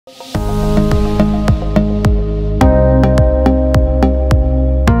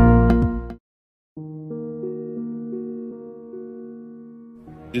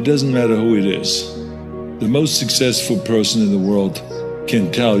It doesn't matter who it is. The most successful person in the world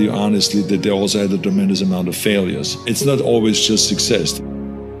can tell you honestly that they also had a tremendous amount of failures. It's not always just success.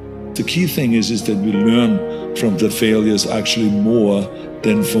 The key thing is that we learn from the failures actually more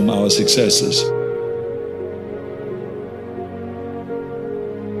than from our successes.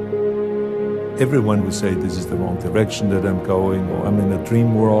 Everyone will say this is the wrong direction that I'm going, or I'm in a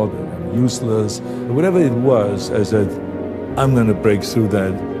dream world, and I'm useless. Or whatever it was, I said, I'm going to break through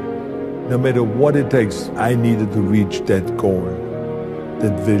that. No matter what it takes, I needed to reach that goal,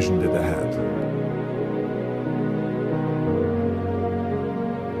 that vision that I had.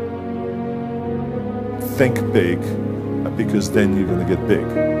 Think big, because then you're going to get big.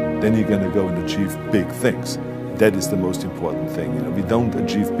 Then you're going to go and achieve big things. That is the most important thing. You know, we don't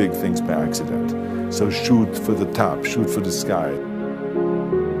achieve big things by accident. So shoot for the top, shoot for the sky.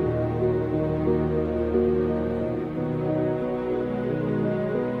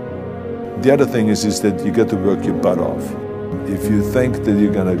 The other thing is that you got to work your butt off. If you think that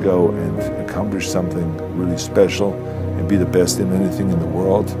you're going to go and accomplish something really special and be the best in anything in the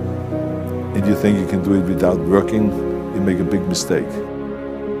world, and you think you can do it without working, you make a big mistake.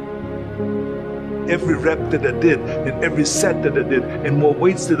 Every rep that I did, and every set that I did, and more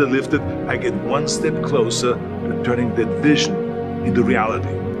weights that I lifted, I get one step closer to turning that vision into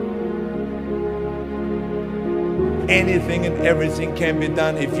reality. Anything and everything can be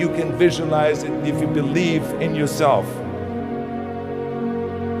done if you can visualize it, if you believe in yourself.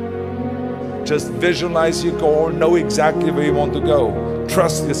 Just visualize your goal, know exactly where you want to go.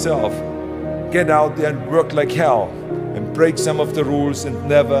 Trust yourself. Get out there and work like hell, and break some of the rules, and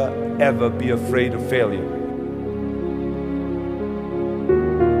never ever be afraid of failure.